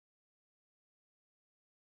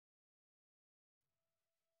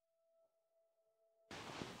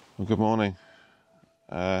Well, good morning.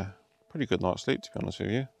 Pretty good night's sleep, to be honest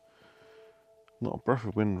with you. Not a breath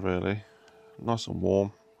of wind really. Nice and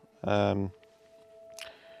warm. We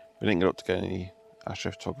didn't get up to get any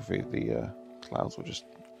astrophotography. The clouds were just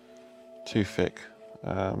too thick.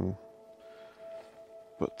 But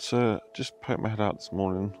just poked my head out this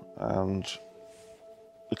morning, and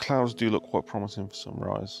the clouds do look quite promising for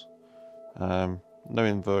sunrise. No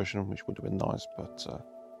inversion, which would have been nice, but it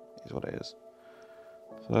is what it is.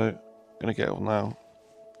 So, I'm gonna get up now,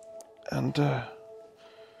 and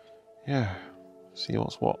yeah, see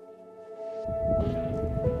what's what.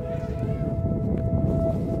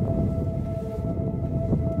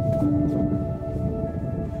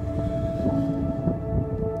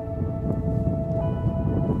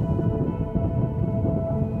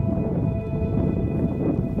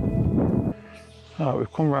 Alright,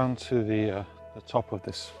 we've come round to the top of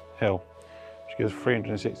this hill, which gives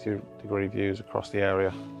 360-degree views across the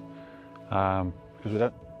area, because we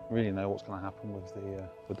don't really know what's going to happen with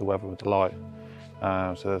the weather, with the light.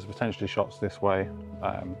 So there's potentially shots this way,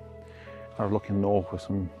 kind of looking north with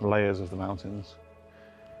some layers of the mountains.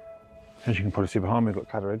 As you can probably see behind me, we've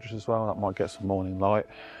got Cadair Idris as well. That might get some morning light.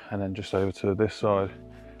 And then just over to this side,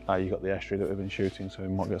 you've got the estuary that we've been shooting, so we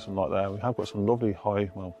might get some light there. We have got some lovely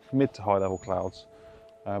mid to high level clouds,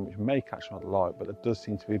 which may catch some of the light, but there does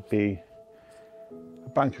seem to be a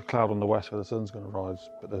bank of cloud on the west where the sun's going to rise.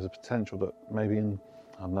 But there's a potential that maybe in,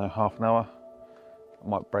 I don't know, half an hour, it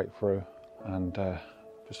might break through and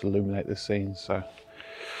just illuminate this scene. So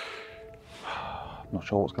I'm not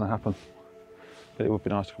sure what's going to happen, but it would be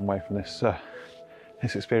nice to come away from this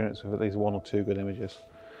experience with at least one or two good images.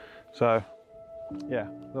 So yeah,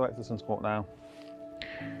 we'll wait for the sun to come up now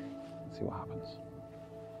and see what happens.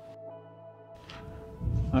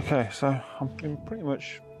 Okay, so I've been pretty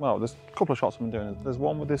much, well, there's a couple of shots I've been doing. There's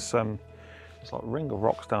one with this it's like ring of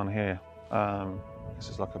rocks down here. This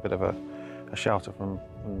is like a bit of a shelter from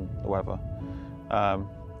the weather.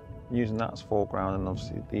 Using that as foreground, and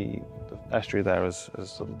obviously the estuary there as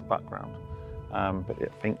sort of the background. But I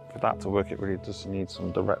think for that to work, it really does need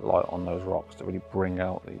some direct light on those rocks to really bring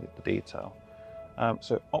out the detail.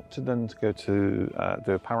 So opted then to go to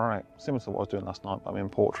do a panoramic, similar to what I was doing last night, but I'm in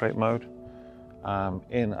portrait mode,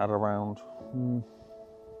 in at around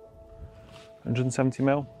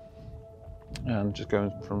 170mm, and just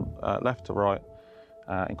going from left to right,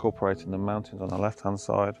 incorporating the mountains on the left-hand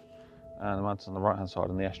side and the mountains on the right-hand side,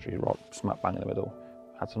 and the estuary right smack bang in the middle.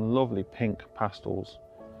 Had some lovely pink pastels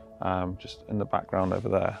just in the background over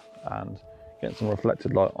there, and getting some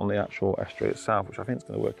reflected light on the actual estuary itself, which I think is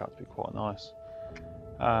going to work out to be quite nice.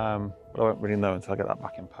 But I won't really know until I get that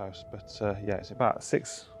back in post. But yeah, it's about a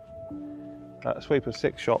sweep of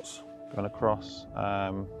 6 shots going across,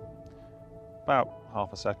 about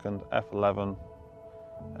half a second, f11,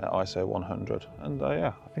 ISO 100, and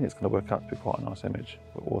yeah, I think it's going to work out to be quite a nice image,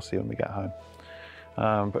 but we'll see when we get home.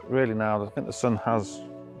 But really now, I think the sun has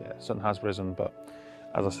risen, but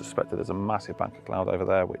as I suspected, there's a massive bank of cloud over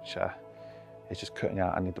there, which is just cutting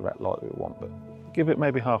out any direct light that we want. But give it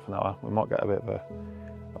maybe half an hour, we might get a bit of a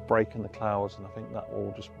break in the clouds, and I think that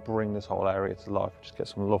will just bring this whole area to life, just get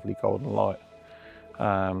some lovely golden light.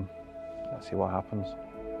 Let's see what happens.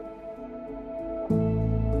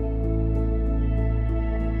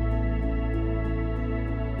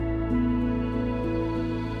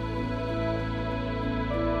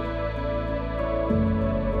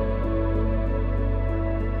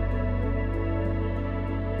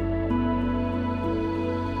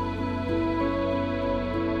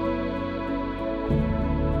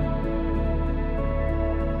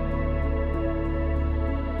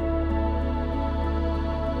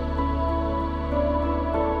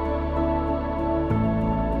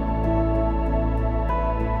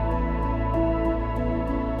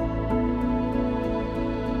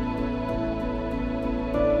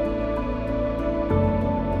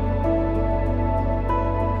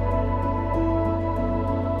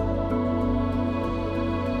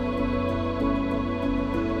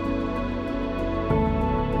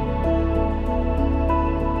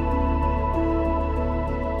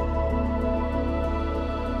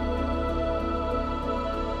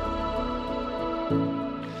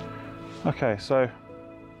 Okay, so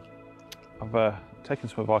I've taken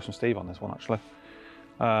some advice from Steve on this one actually.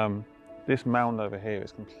 This mound over here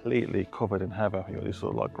is completely covered in heather. You've got this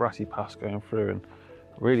sort of like grassy paths going through, and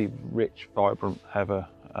really rich, vibrant heather,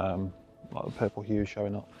 like the purple hue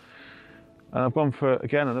showing up. And I've gone for,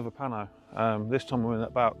 again, another pano. This time I'm in at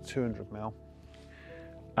about 200mm.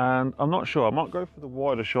 And I'm not sure, I might go for the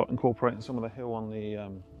wider shot, incorporating some of the hill on the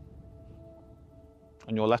on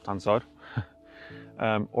your left-hand side.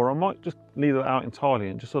 or I might just leave it out entirely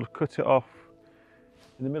and just sort of cut it off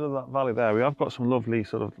in the middle of that valley there. We have got some lovely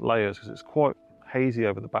sort of layers because it's quite hazy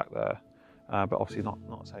over the back there, but obviously not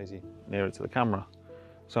as hazy nearer to the camera.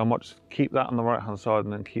 So I might just keep that on the right hand side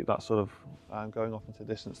and then keep that sort of going off into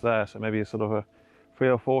distance there. So maybe a sort of a 3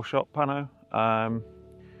 or 4 shot pano.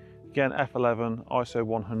 Again, f11, ISO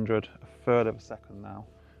 100, a third of a second now.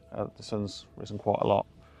 The sun's risen quite a lot.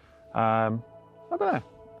 I don't know.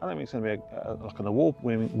 I don't think it's going to be like an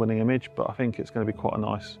award-winning image, but I think it's going to be quite a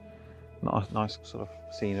nice sort of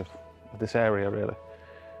scene of this area, really.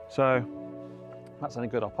 So that's only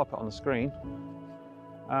good. I'll pop it on the screen.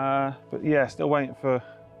 But yeah, still waiting for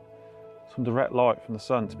some direct light from the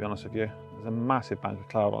sun, to be honest with you. There's a massive bank of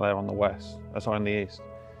cloud out there on the west, sorry, on the east.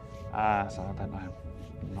 So I don't know,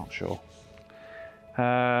 I'm not sure.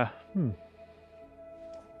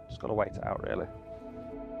 Just got to wait it out, really.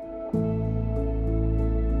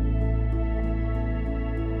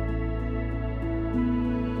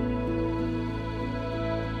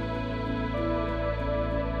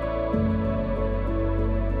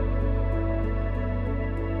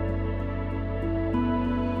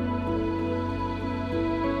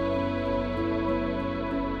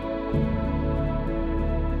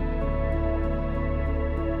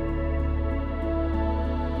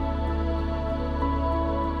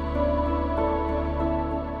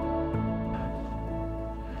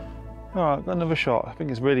 All right, got another shot. I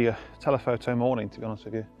think it's really a telephoto morning, to be honest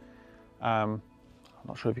with you. I'm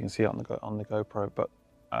not sure if you can see it on the GoPro, but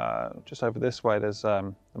just over this way, there's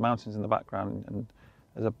the mountains in the background, and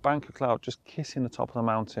there's a bank of cloud just kissing the top of the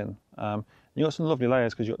mountain. You've got some lovely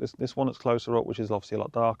layers because you've got this one that's closer up, which is obviously a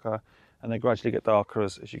lot darker, and they gradually get darker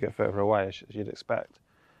as you get further away, as you'd expect.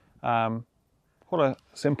 Quite a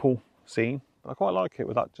simple scene, but I quite like it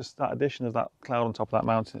with just that addition of that cloud on top of that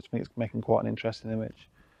mountain. I think it's making quite an interesting image.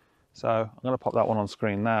 So I'm going to pop that one on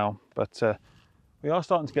screen now, but we are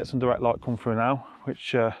starting to get some direct light come through now,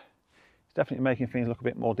 which is definitely making things look a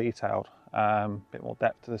bit more detailed, a bit more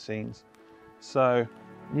depth to the scenes. So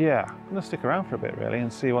yeah, I'm going to stick around for a bit really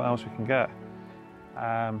and see what else we can get.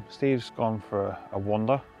 Steve's gone for a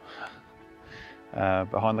wander.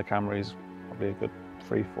 Behind the camera he's probably a good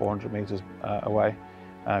 300-400 metres away.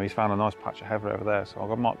 He's found a nice patch of heather over there, so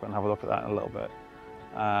I might go and have a look at that in a little bit.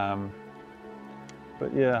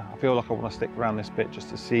 But yeah, I feel like I want to stick around this bit just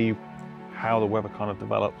to see how the weather kind of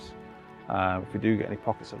develops. If we do get any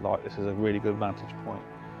pockets of light, this is a really good vantage point.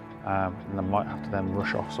 And I might have to then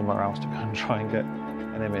rush off somewhere else to go and try and get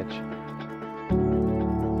an image.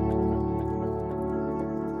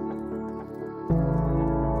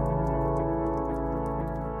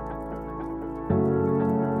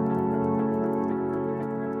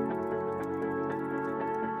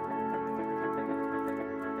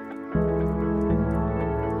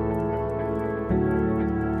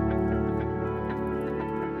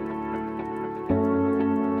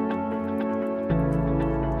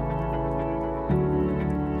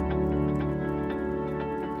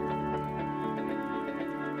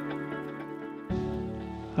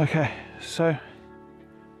 Okay, so,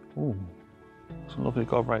 ooh, some lovely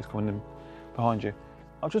God rays coming in behind you.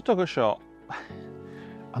 I've just took a shot.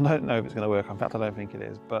 I don't know if it's going to work. In fact, I don't think it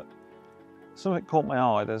is, but something caught my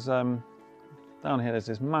eye. There's down here, there's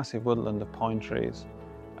this massive woodland of pine trees,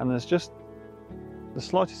 and there's just the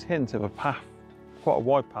slightest hint of a path, quite a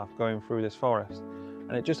wide path going through this forest,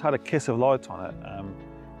 and it just had a kiss of light on it,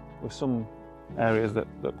 with some areas that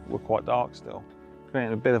were quite dark still,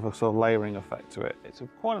 creating a bit of a sort of layering effect to it. It's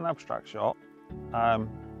quite an abstract shot. I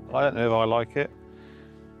don't know if I like it,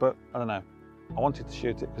 but I don't know. I wanted to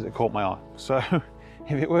shoot it because it caught my eye. So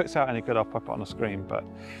if it works out any good, I'll pop it on the screen, but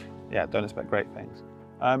yeah, don't expect great things.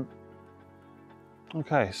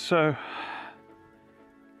 Okay, so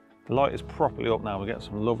the light is properly up now. We're getting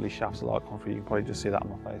some lovely shafts of light come through. You can probably just see that on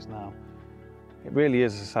my face now. It really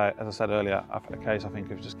is, as I said earlier, a case, I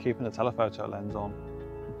think, of just keeping the telephoto lens on,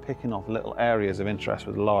 picking off little areas of interest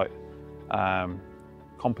with light.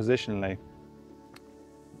 Compositionally,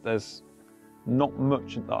 there's not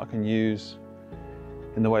much that I can use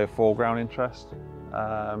in the way of foreground interest.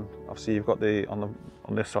 Obviously you've got on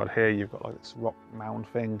this side here, you've got like this rock mound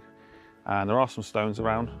thing, and there are some stones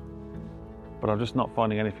around, but I'm just not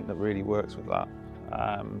finding anything that really works with that.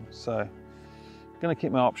 So I'm going to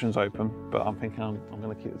keep my options open, but I'm thinking I'm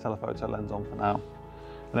going to keep the telephoto lens on for now.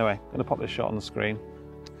 Anyway, I'm going to pop this shot on the screen.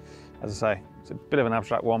 As I say, it's a bit of an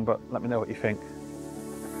abstract one, but let me know what you think.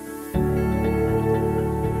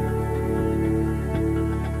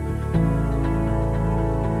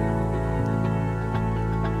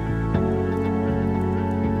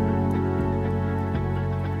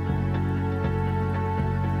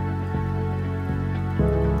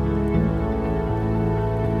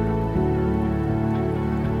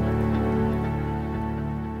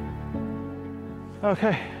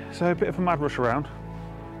 Okay, so a bit of a mad rush around,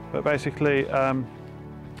 but basically there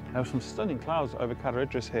were some stunning clouds over Cadair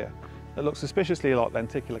Idris here that look suspiciously like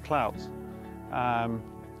lenticular clouds.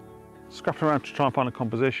 Scrapping around to try and find a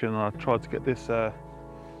composition, and I tried to get this set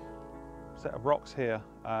of rocks here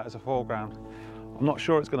as a foreground. I'm not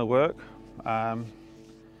sure it's going to work. In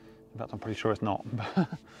fact, I'm pretty sure it's not.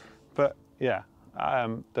 But yeah,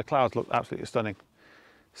 the clouds look absolutely stunning.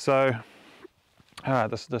 So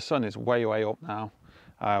the sun is way up now.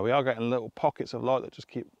 We are getting little pockets of light that just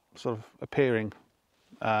keep sort of appearing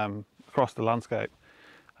across the landscape.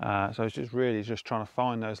 So it's just really just trying to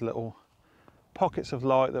find those little pockets of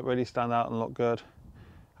light that really stand out and look good.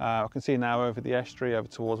 I can see now over the estuary, over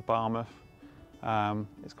towards Barmouth.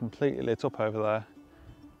 It's completely lit up over there.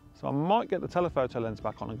 So I might get the telephoto lens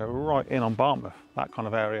back on and go right in on Barmouth, that kind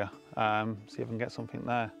of area, see if I can get something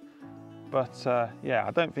there. But yeah,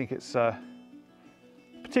 I don't think it's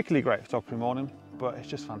particularly great photography morning, but it's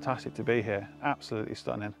just fantastic to be here, absolutely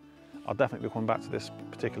stunning. I'll definitely be coming back to this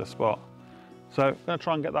particular spot. So I'm going to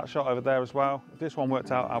try and get that shot over there as well. If this one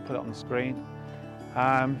worked out, I'll put it on the screen.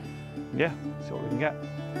 Yeah, see what we can get.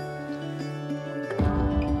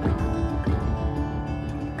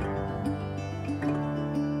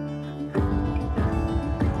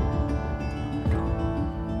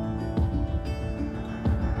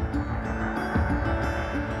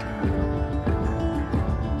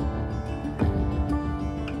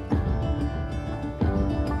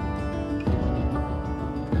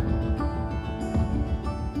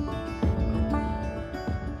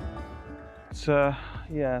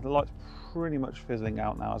 Yeah, the light's pretty much fizzling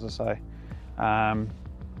out now, as I say. I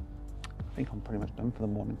think I'm pretty much done for the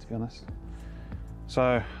morning, to be honest. So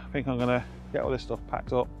I think I'm gonna get all this stuff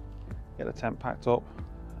packed up, get the tent packed up,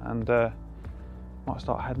 and might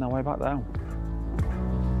start heading our way back down.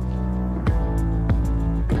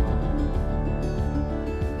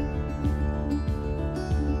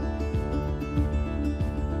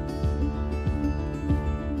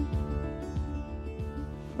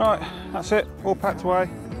 Right, that's it, all packed away.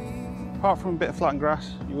 Apart from a bit of flattened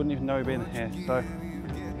grass, you wouldn't even know we'd been here. So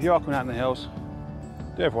if you are coming out in the hills,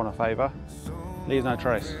 do everyone a favour, leave no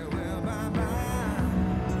trace.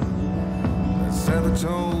 Let's have a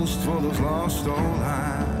toast for those lost old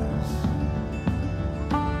lives.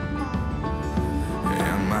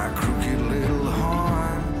 And my crooked little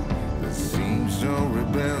heart that seems so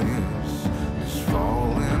rebellious is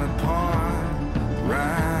falling apart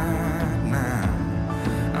right now.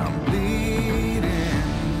 I'm bleeding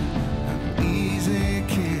an easy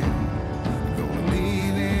kid, gonna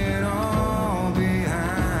leave it all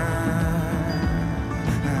behind.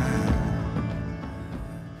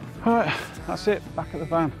 Alright, that's it, back at the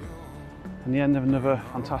van. And the end of another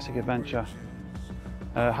fantastic adventure.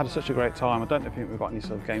 Had such a great time. I don't think we've got any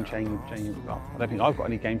sort of game-changing, well, I don't think I've got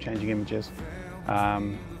any game-changing images,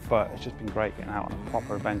 but it's just been great getting out on a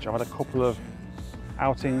proper adventure. I've had a couple of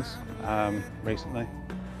outings recently,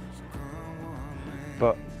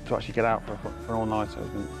 but to actually get out for an all-nighter has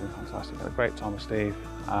been fantastic. Had a great time with Steve.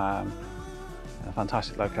 A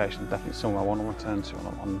fantastic location, definitely somewhere I want to return to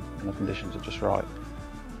when the conditions are just right.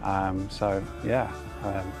 So yeah,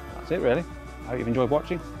 that's it really. I hope you've enjoyed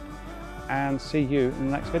watching, and see you in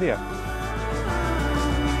the next video.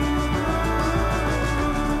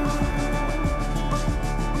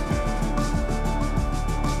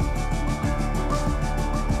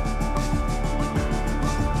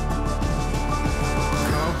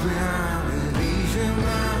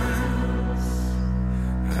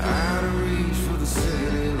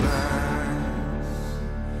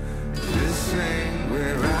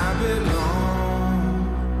 Where I belong.